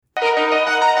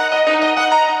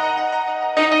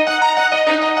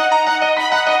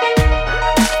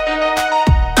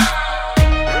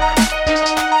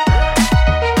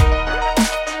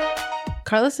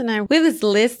Carlos and I, we have this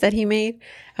list that he made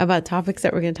about topics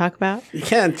that we're going to talk about. You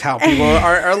can't tell people.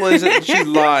 Our list, she's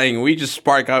lying. We just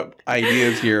spark up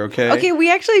ideas here, okay? Okay, we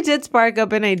actually did spark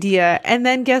up an idea. And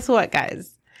then guess what,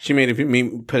 guys? She made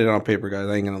me put it on paper, guys.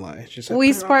 I ain't going to lie. She said,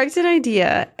 we sparked an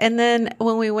idea. And then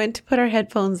when we went to put our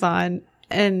headphones on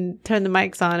and turn the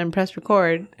mics on and press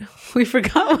record, we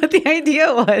forgot what the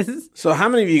idea was. So how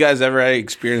many of you guys ever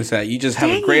experienced that? You just have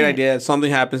a great idea,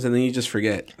 something happens, and then you just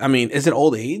forget. I mean, is it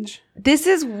old age? This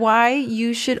is why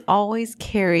you should always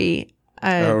carry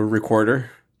a recorder.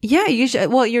 Yeah, you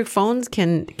should. Well, your phones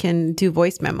can do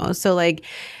voice memos. So like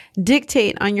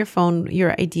dictate on your phone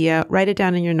your idea, write it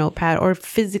down in your notepad, or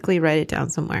physically write it down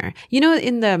somewhere. You know,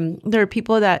 there are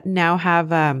people that now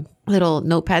have little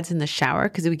notepads in the shower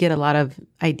because we get a lot of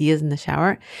ideas in the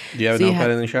shower. Do you have a notepad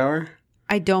in the shower?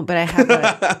 I don't, but I have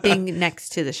a thing next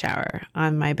to the shower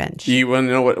on my bench. You want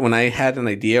to know what? When I had an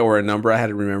idea or a number I had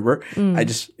to remember, I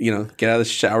just get out of the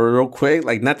shower real quick,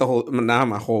 like not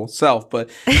my whole self, but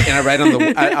and I write on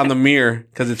the on the mirror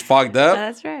because it's fogged up.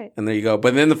 That's right. And there you go.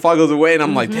 But then the fog goes away, and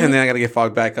I'm like, damn, then I got to get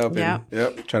fogged back up. Yeah.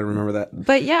 And, try to remember that.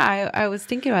 But yeah, I was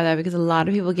thinking about that because a lot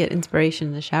of people get inspiration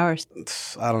in the shower.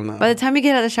 I don't know. By the time you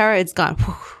get out of the shower, it's gone,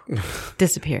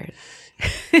 disappeared.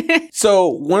 So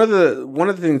one of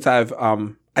the things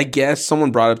I guess someone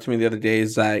brought up to me the other day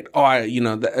is like,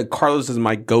 Carlos is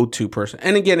my go-to person.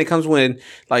 And again, it comes when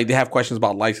like they have questions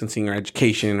about licensing or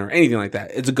education or anything like that.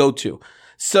 It's a go-to.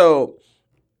 So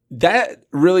that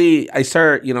really, I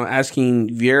start, asking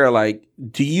Viera, like,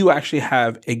 do you actually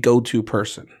have a go-to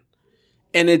person?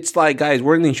 And it's like, guys,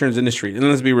 we're in the insurance industry. And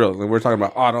let's be real. We're talking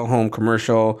about auto, home,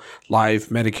 commercial, life,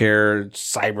 Medicare,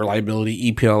 cyber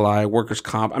liability, EPLI, workers'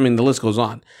 comp. I mean, the list goes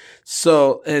on.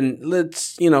 So, and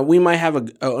let's, we might have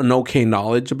an okay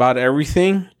knowledge about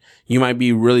everything. You might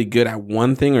be really good at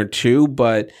one thing or two,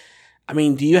 but I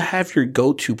mean, do you have your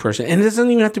go-to person? And it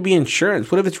doesn't even have to be insurance.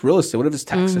 What if it's real estate? What if it's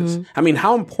taxes? Mm-hmm. I mean,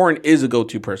 how important is a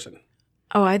go-to person?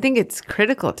 Oh, I think it's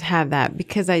critical to have that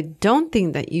because I don't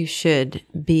think that you should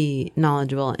be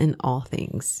knowledgeable in all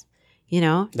things.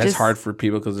 That's hard for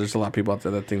people because there's a lot of people out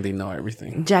there that think they know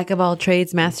everything. Jack of all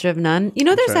trades, master of none.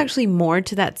 There's actually more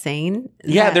to that saying.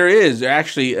 Yeah, there is.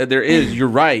 Actually, there is. You're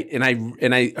right. And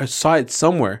I saw it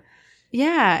somewhere.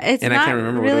 Yeah, it's not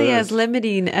really as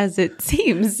limiting as it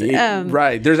seems.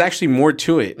 Right. There's actually more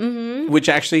to it, which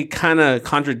actually kind of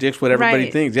contradicts what everybody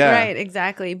thinks. Yeah. Right,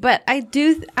 exactly. But I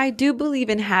do believe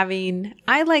in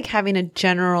I like having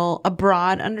a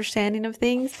broad understanding of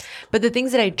things. But the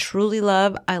things that I truly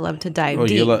love, I love to dive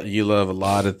deep. You love a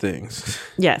lot of things.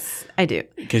 Yes, I do.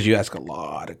 Because you ask a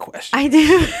lot of questions. I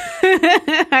do.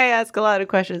 I ask a lot of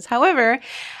questions. However,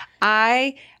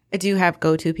 I do have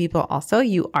go-to people also.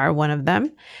 You are one of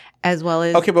them, as well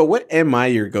as... Okay, but what am I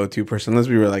your go-to person? Let's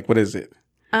be real. Like, what is it?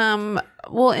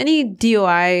 Well, any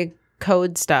DOI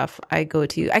code stuff I go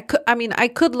to. I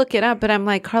could look it up, but I'm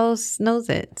like, Carlos knows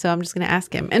it. So I'm just going to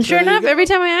ask him. And sure enough, every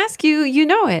time I ask you, you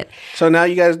know it. So now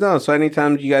you guys know. So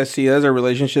anytime you guys see us, our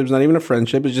relationship's not even a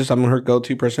friendship. It's just I'm her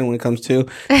go-to person when it comes to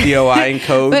DOI and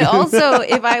code. But also,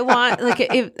 if I want,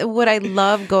 what I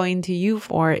love going to you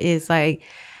for is like,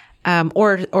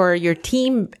 or your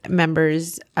team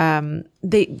members,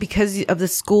 because of the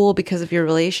school, because of your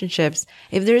relationships,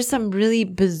 if there's some really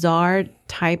bizarre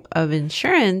type of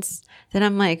insurance, then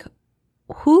I'm like,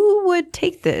 who would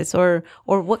take this? Or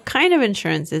what kind of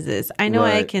insurance is this? I know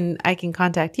I can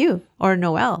contact you or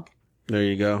Noel. There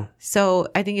you go. So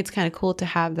I think it's kind of cool to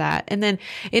have that. And then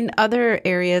in other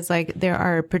areas, like there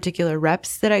are particular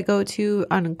reps that I go to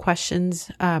on questions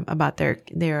about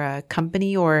their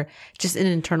company or just an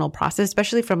internal process,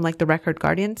 especially from like the record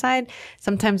guardian side.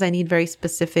 Sometimes I need very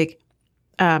specific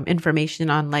information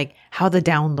on like how the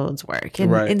downloads work.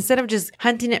 And instead of just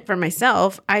hunting it for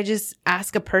myself, I just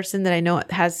ask a person that I know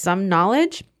has some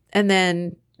knowledge. And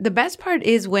then the best part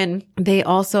is when they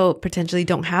also potentially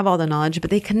don't have all the knowledge, but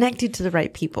they connect you to the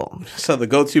right people. So the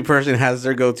go-to person has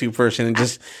their go-to person and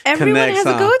just everyone connects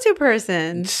has a go-to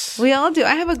person. We all do.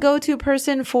 I have a go-to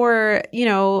person for,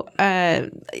 I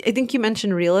think you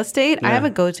mentioned real estate. Yeah. I have a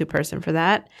go-to person for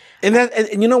that. And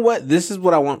you know what? This is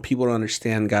what I want people to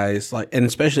understand, guys, like, and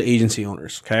especially agency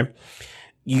owners, okay?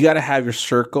 You got to have your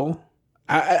circle.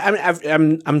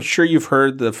 I'm sure you've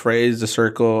heard the phrase, the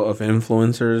circle of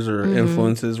influencers or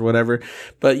influences or whatever,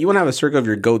 but you want to have a circle of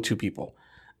your go-to people.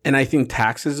 And I think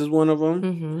taxes is one of them.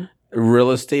 Mm-hmm.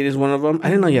 Real estate is one of them. I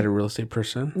didn't know you had a real estate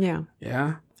person. Yeah.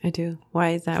 Yeah. I do.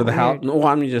 Why is that for the weird? house?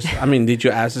 No, did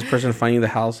you ask this person to find you the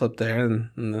house up there?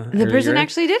 The person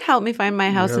actually did help me find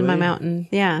my house in my mountain.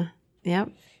 Yeah.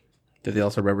 Yep. Did they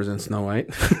also represent Snow White?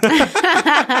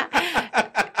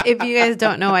 If you guys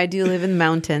don't know, I do live in the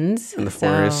mountains. In the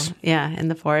forest. Yeah, in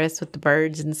the forest with the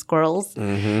birds and squirrels.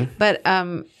 Mm-hmm. But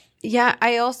yeah,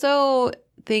 I also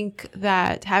think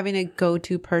that having a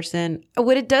go-to person,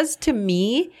 what it does to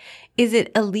me is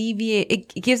it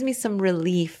gives me some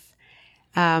relief,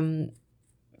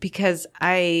 because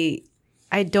I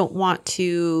don't want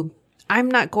to, I'm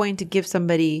not going to give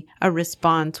somebody a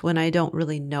response when I don't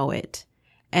really know it.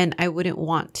 And I wouldn't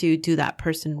want to do that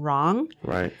person wrong.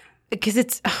 Right. Because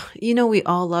it's, we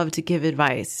all love to give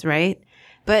advice, right?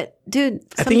 But dude,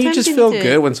 I think you just feel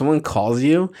good when someone calls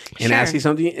you and asks you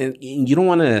something, and you don't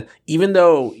want to, even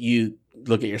though you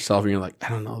look at yourself and you're like, I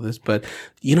don't know this, but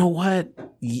you know what?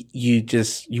 You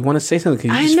want to say something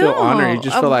because you just feel honored. You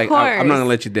just feel like, I'm not going to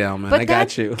let you down, man. But I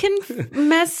got you. Can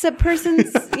mess a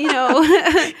person's,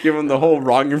 Give them the whole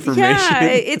wrong information. Yeah,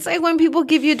 it's like when people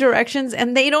give you directions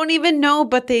and they don't even know,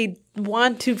 but they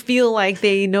want to feel like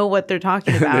they know what they're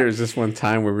talking about. There was this one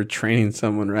time where we were training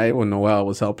someone, right? When Noelle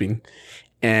was helping.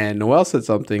 And Noelle said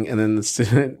something, and then the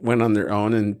student went on their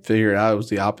own and figured out it was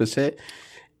the opposite.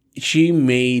 She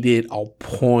made it a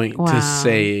point to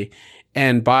say,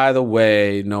 and by the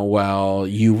way, Noelle,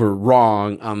 you were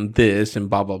wrong on this and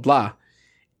blah, blah, blah.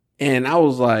 And I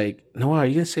was like, Noelle, are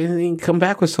you going to say anything? Come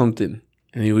back with something.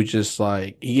 And he was just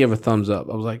like, he gave a thumbs up.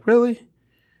 I was like, really?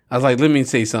 I was like, let me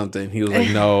say something. He was like,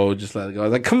 no, just let it go. I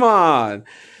was like, come on.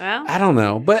 Well, I don't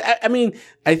know. But I mean,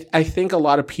 I think a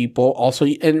lot of people also,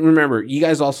 and remember, you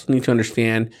guys also need to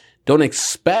understand, don't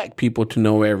expect people to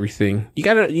know everything. You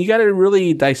gotta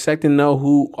really dissect and know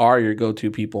who are your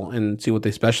go-to people and see what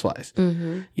they specialize.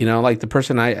 Mm-hmm. Like the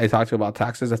person I talked to about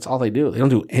taxes, that's all they do. They don't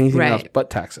do anything else but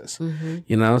taxes.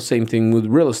 Mm-hmm. Same thing with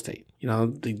real estate.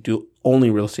 They do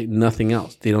only real estate, nothing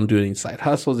else. They don't do any side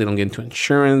hustles. They don't get into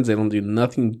insurance. They don't do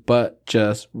nothing but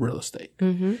just real estate.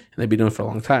 Mm-hmm. And they've been doing it for a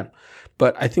long time.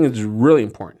 But I think it's really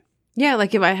important. Yeah,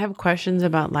 like if I have questions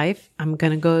about life, I'm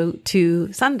going to go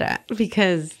to Sandra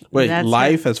because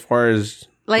life as far as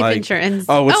life insurance.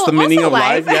 Oh, what's the meaning of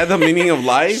life? Yeah, the meaning of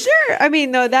life. Sure. I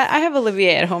mean, no, that I have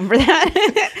Olivier at home for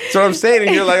that. So I'm saying,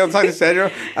 and you're like, I'm talking to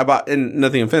Sandra about, and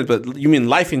nothing offense, but you mean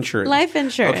life insurance. Life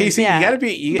insurance. Okay, so you gotta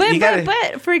be,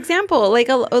 but for example, like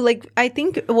I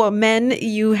think, men,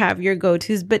 you have your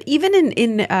go-tos, but even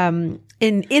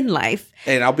in life.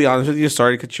 And I'll be honest with you,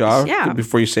 sorry to cut you off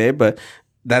before you say it, but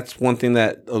that's one thing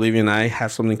that Olivia and I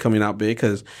have something coming out big,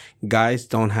 because guys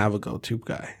don't have a go-to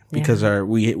guy because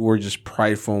we're just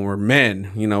prideful and we're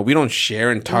men. We don't share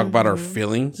and talk about our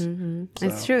feelings. Mm-hmm. So.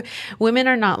 It's true. Women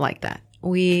are not like that.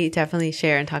 We definitely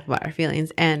share and talk about our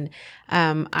feelings. And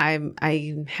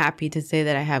I'm happy to say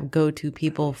that I have go-to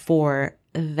people for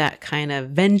that kind of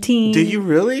venting. Do you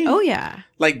really? Oh, yeah.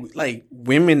 Like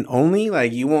women only?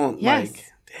 Like you won't yes.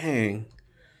 Dang.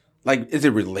 Like, is it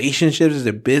relationships? Is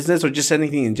it business, or just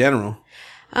anything in general?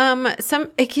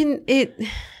 It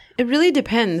really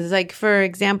depends. Like, for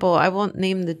example, I won't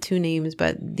name the two names,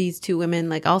 but these two women,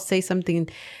 like, I'll say something.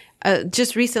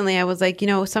 Just recently, I was like,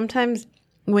 sometimes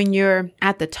when you're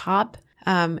at the top,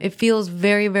 it feels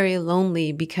very, very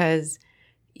lonely because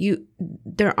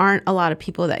there aren't a lot of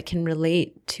people that can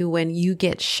relate to when you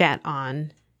get shat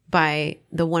on by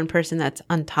the one person that's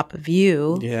on top of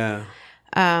you. Yeah.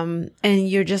 And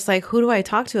you're just like, who do I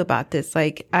talk to about this?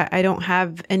 Like, I don't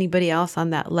have anybody else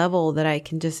on that level that I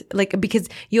can just because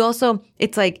you also,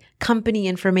 it's like company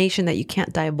information that you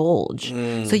can't divulge.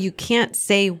 So you can't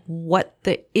say what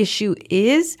the issue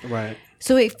is. Right.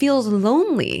 So it feels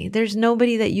lonely. There's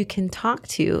nobody that you can talk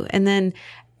to. And then,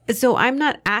 so I'm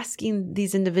not asking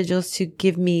these individuals to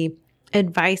give me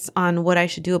advice on what I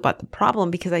should do about the problem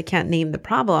because I can't name the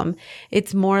problem.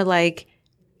 It's more like,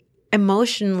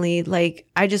 emotionally, like,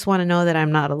 I just want to know that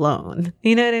I'm not alone.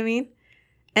 You know what I mean?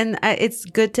 And it's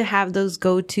good to have those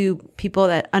go-to people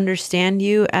that understand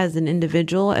you as an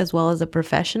individual as well as a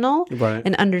professional, right,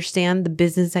 and understand the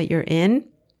business that you're in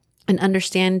and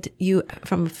understand you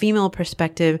from a female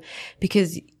perspective,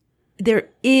 because there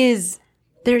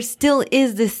still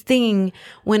is this thing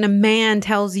when a man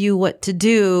tells you what to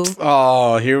do.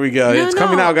 Oh, here we go. It's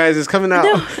coming out, guys. It's coming out.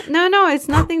 No, it's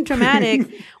nothing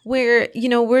dramatic where,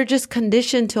 we're just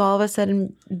conditioned to all of a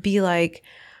sudden be like,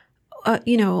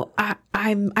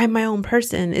 I'm my own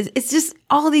person. It's just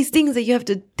all these things that you have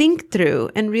to think through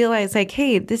and realize, like,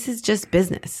 hey, this is just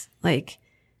business. Like,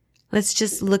 let's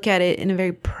just look at it in a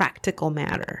very practical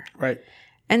manner. Right.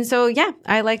 And so, yeah,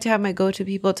 I like to have my go-to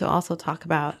people to also talk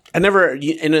about. And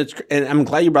I'm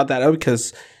glad you brought that up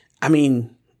because, I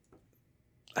mean,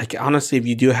 like, honestly, if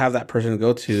you do have that person to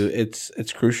go to, it's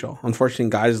crucial. Unfortunately,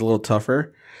 guys are a little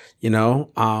tougher,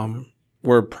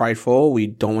 we're prideful. We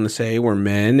don't want to say we're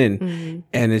men,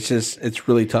 and it's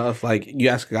really tough. Like you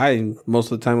ask a guy, and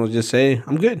most of the time he'll just say,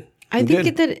 "I'm good." I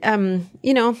think that,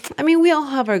 we all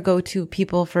have our go-to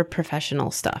people for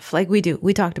professional stuff. Like we do.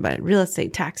 We talked about it. Real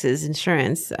estate, taxes,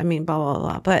 insurance. I mean, blah, blah,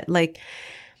 blah. But like,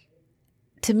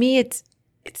 to me, it's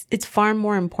far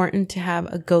more important to have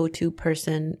a go-to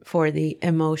person for the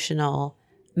emotional,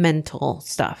 mental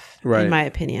stuff, in my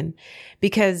opinion.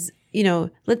 Because,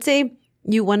 let's say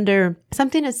you wonder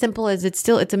something as simple as it's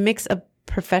a mix of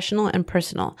professional and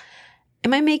personal.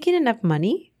 Am I making enough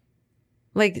money?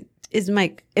 Like,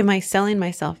 am I selling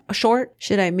myself short?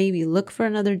 Should I maybe look for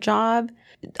another job?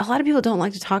 A lot of people don't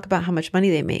like to talk about how much money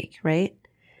they make, right?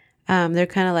 They're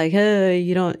kind of like, hey,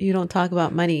 you don't talk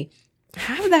about money.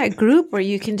 Have that group where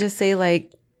you can just say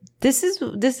like, this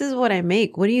is what I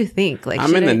make. What do you think? Like,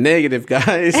 I'm in the negative,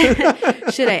 guys.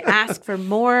 Should I ask for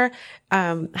more?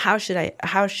 How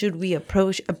should we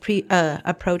approach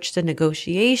the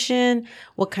negotiation?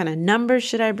 What kind of numbers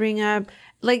should I bring up?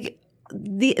 Like,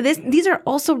 these are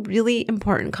also really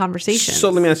important conversations. So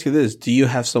let me ask you this. Do you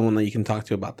have someone that you can talk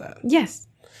to about that? Yes.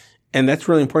 And that's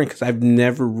really important because I've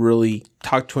never really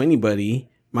talked to anybody,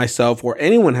 myself or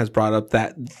anyone has brought up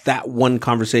that one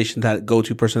conversation, that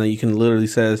go-to person that you can literally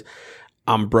says,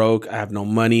 I'm broke, I have no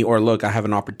money, or look, I have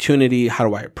an opportunity. How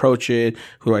do I approach it?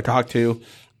 Who do I talk to?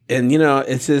 And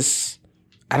it's just,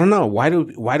 I don't know. Why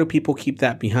do people keep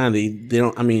that behind? They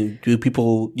don't, I mean, do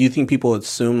you think people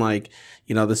assume like,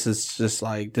 this is just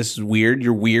like, this is weird.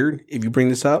 You're weird if you bring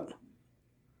this up?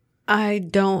 I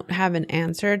don't have an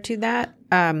answer to that.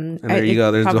 And there you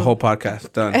go. There's the whole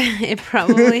podcast done. It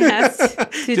probably has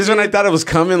to just when I thought it was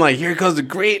coming, like, here goes a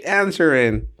great answer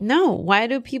in. No. Why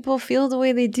do people feel the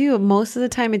way they do? Most of the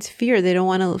time it's fear. They don't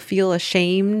want to feel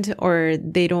ashamed, or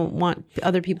they don't want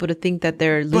other people to think that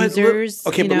they're losers.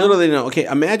 But little they know. Okay,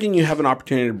 imagine you have an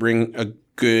opportunity to bring a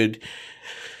good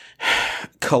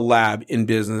collab in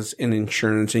business and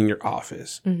insurance in your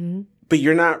office. Mm-hmm. But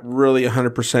you're not really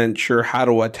 100% sure how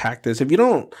to attack this. If you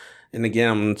don't, and again,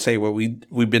 I'm going to say what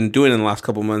we've been doing in the last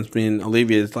couple of months, being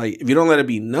Olivia, it's like, if you don't let it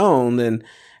be known, then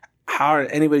how are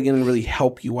anybody going to really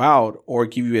help you out or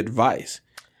give you advice?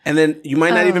 And then you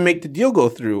might not even make the deal go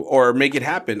through or make it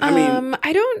happen.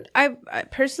 I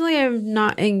personally have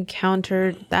not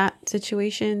encountered that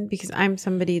situation because I'm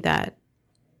somebody that,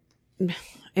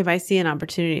 if I see an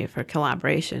opportunity for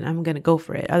collaboration, I'm going to go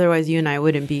for it. Otherwise, you and I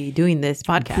wouldn't be doing this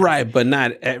podcast. Right, but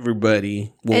not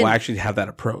everybody will actually have that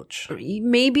approach.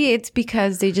 Maybe it's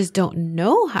because they just don't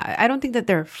know how. I don't think that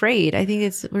they're afraid. I think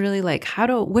it's really like,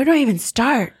 where do I even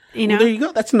start? Well, there you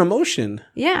go. That's an emotion.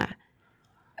 Yeah.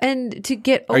 And to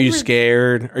get over... Are you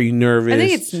scared? Are you nervous? I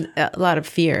think it's a lot of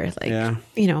fear. Like,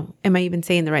 am I even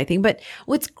saying the right thing? But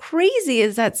what's crazy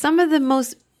is that some of the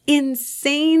most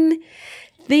insane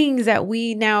things that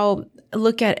we now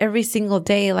look at every single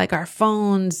day, like our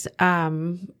phones,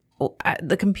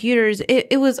 the computers,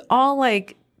 it was all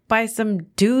like by some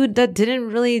dude that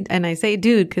didn't really, and I say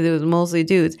dude because it was mostly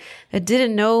dudes, that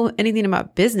didn't know anything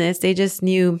about business. They just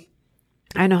knew,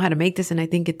 I know how to make this and I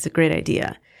think it's a great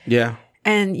idea. Yeah.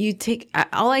 And you take,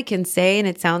 all I can say, and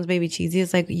it sounds maybe cheesy,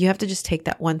 is like, you have to just take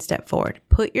that one step forward.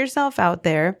 Put yourself out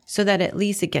there so that at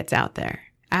least it gets out there.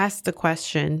 Ask the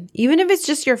question, even if it's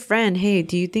just your friend. Hey,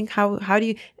 do you think how do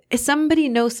you, if somebody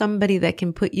knows somebody that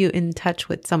can put you in touch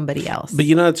with somebody else? But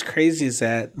what's crazy is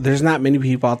that there's not many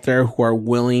people out there who are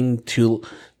willing to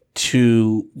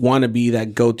want to be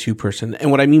that go-to person.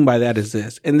 And what I mean by that is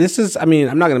this, and this is, I'm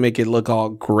not going to make it look all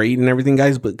great and everything,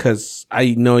 guys, because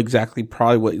I know exactly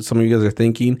probably what some of you guys are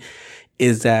thinking,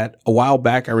 is that a while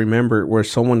back, I remember where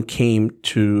someone came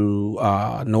to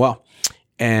Noel.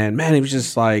 And man, he was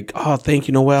just like, oh, thank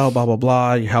you, Noel, blah, blah,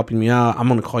 blah. You're helping me out. I'm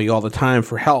going to call you all the time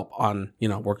for help on,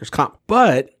 workers' comp.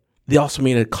 But they also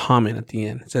made a comment at the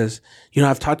end. It says,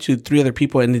 I've talked to 3 other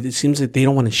people and it seems like they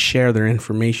don't want to share their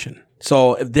information.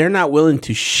 So if they're not willing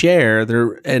to share they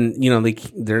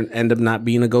end up not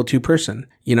being a go-to person.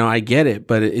 I get it,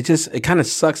 but it kind of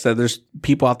sucks that there's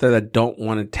people out there that don't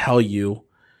want to tell you,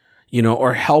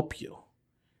 or help you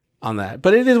on that.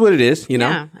 But it is what it is,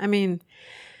 Yeah.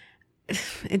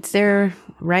 It's their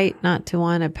right not to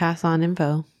want to pass on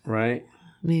info. Right.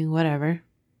 Whatever.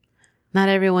 Not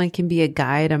everyone can be a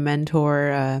guide, a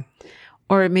mentor,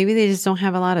 or maybe they just don't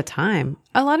have a lot of time.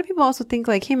 A lot of people also think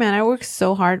like, hey man, I worked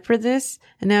so hard for this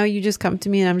and now you just come to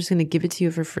me and I'm just going to give it to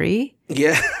you for free.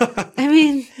 Yeah.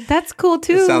 That's cool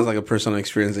too. It sounds like a personal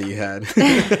experience that you had.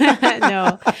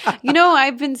 No.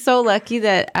 I've been so lucky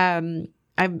that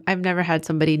I've never had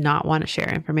somebody not want to share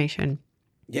information.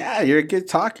 Yeah, you're a good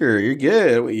talker. You're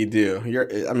good at what you do.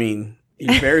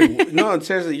 You're very no,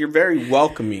 seriously, you're very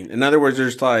welcoming. In other words,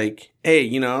 there's like, hey,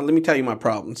 let me tell you my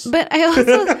problems. But I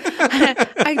also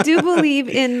I do believe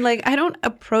in like I don't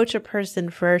approach a person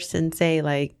first and say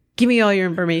like, give me all your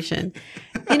information.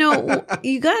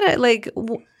 You gotta like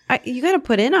you gotta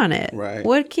put in on it. Right.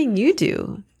 What can you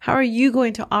do? How are you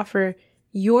going to offer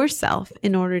yourself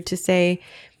in order to say,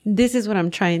 this is what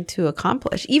I'm trying to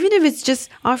accomplish? Even if it's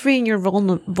just offering your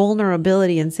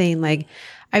vulnerability and saying like,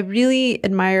 I really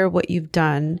admire what you've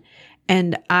done,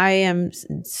 and I am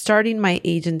starting my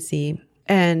agency,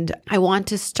 and I want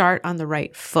to start on the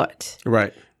right foot.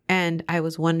 Right. And I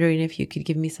was wondering if you could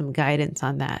give me some guidance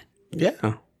on that.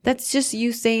 Yeah. That's just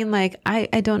you saying like, I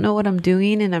don't know what I'm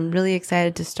doing and I'm really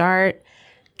excited to start.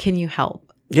 Can you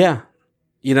help? Yeah.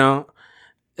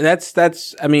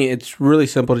 That's, I mean, it's really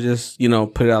simple to just,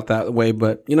 put it out that way,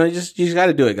 but you just got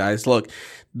to do it, guys. Look,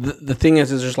 the thing is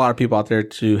there's a lot of people out there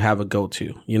to have a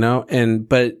go-to,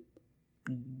 but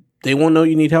they won't know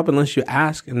you need help unless you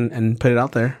ask and put it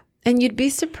out there. And you'd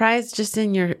be surprised just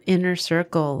in your inner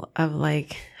circle of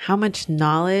like how much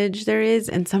knowledge there is.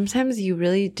 And sometimes you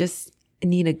really just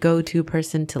need a go-to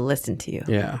person to listen to you.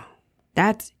 Yeah.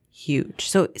 That's huge.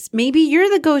 So maybe you're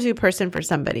the go-to person for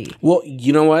somebody. Well,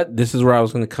 you know what? This is where I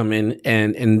was going to come in,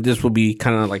 and this will be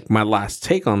kind of like my last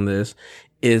take on this,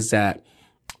 is that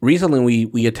recently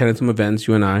we attended some events,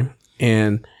 you and I,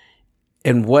 and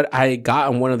what I got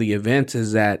on one of the events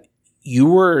is that you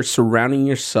were surrounding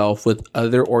yourself with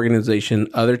other organization,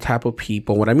 other type of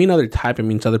people. What I mean other type, it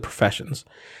means other professions.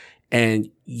 And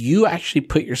you actually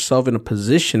put yourself in a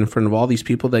position in front of all these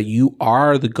people that you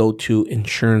are the go-to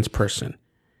insurance person.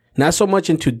 Not so much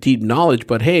into deep knowledge,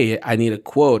 but hey, I need a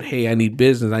quote. Hey, I need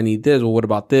business. I need this. Well, what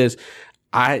about this?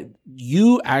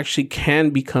 You actually can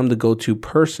become the go-to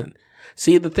person.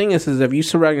 See, the thing is if you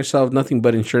surround yourself with nothing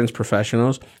but insurance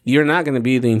professionals, you're not going to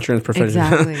be the insurance professional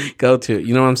Exactly. go-to.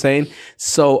 You know what I'm saying?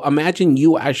 So imagine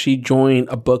you actually join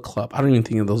a book club. I don't even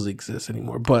think those exist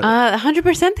anymore, but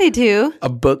 100% they do. a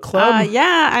book club?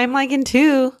 Yeah, I'm like in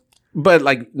two. But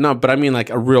I mean like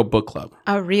a real book club.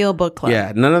 A real book club.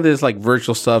 Yeah, none of this like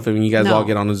virtual stuff. I mean, you guys No. all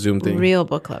get on a Zoom thing. Real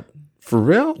book club. For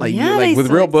real? Like, Yeah, like they with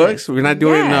still real books? exist. We're not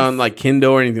doing it Yes. on like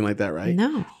Kindle or anything like that, right?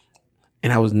 No.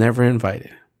 And I was never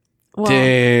invited. Well,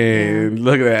 Dang,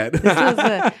 look at this was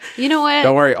that. you know what?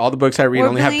 Don't worry, all the books I read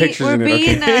only have pictures in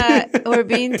it. Okay. We're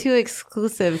being too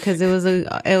exclusive because it was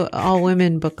a all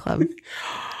women book club.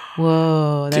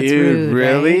 Whoa, that's Dude, rude.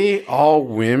 really? Right? All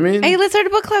women? Hey, let's start a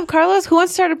book club, Carlos. Who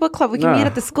wants to start a book club? We can No. meet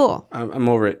at the school. I'm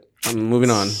over it. I'm moving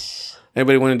on.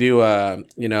 Anybody want to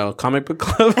do comic book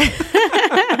club?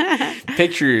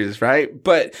 Pictures, right?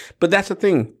 But that's the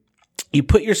thing. You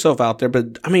put yourself out there,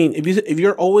 but I mean, if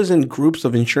you're always in groups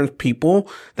of insurance people,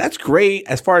 that's great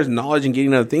as far as knowledge and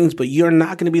getting other things, but you're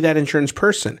not going to be that insurance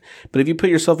person. But if you put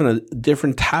yourself in a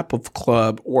different type of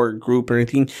club or group or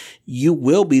anything, you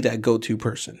will be that go-to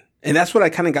person. And that's what I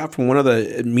kind of got from one of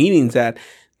the meetings, that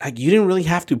like you didn't really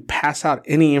have to pass out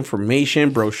any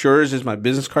information, brochures, is my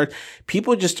business card.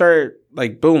 People just start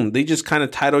like, boom, they just kind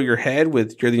of title your head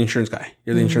with, you're the insurance guy.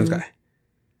 You're the insurance guy.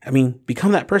 I mean,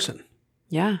 become that person.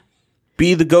 Yeah.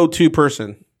 Be the go-to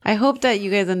person. I hope that you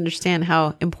guys understand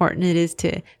how important it is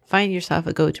to find yourself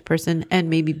a go-to person and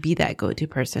maybe be that go-to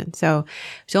person. So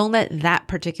don't let that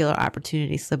particular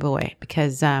opportunity slip away,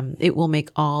 because it will make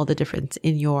all the difference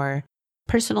in your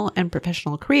personal and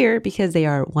professional career, because they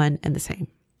are one and the same.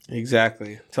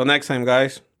 Exactly. Till next time,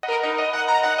 guys.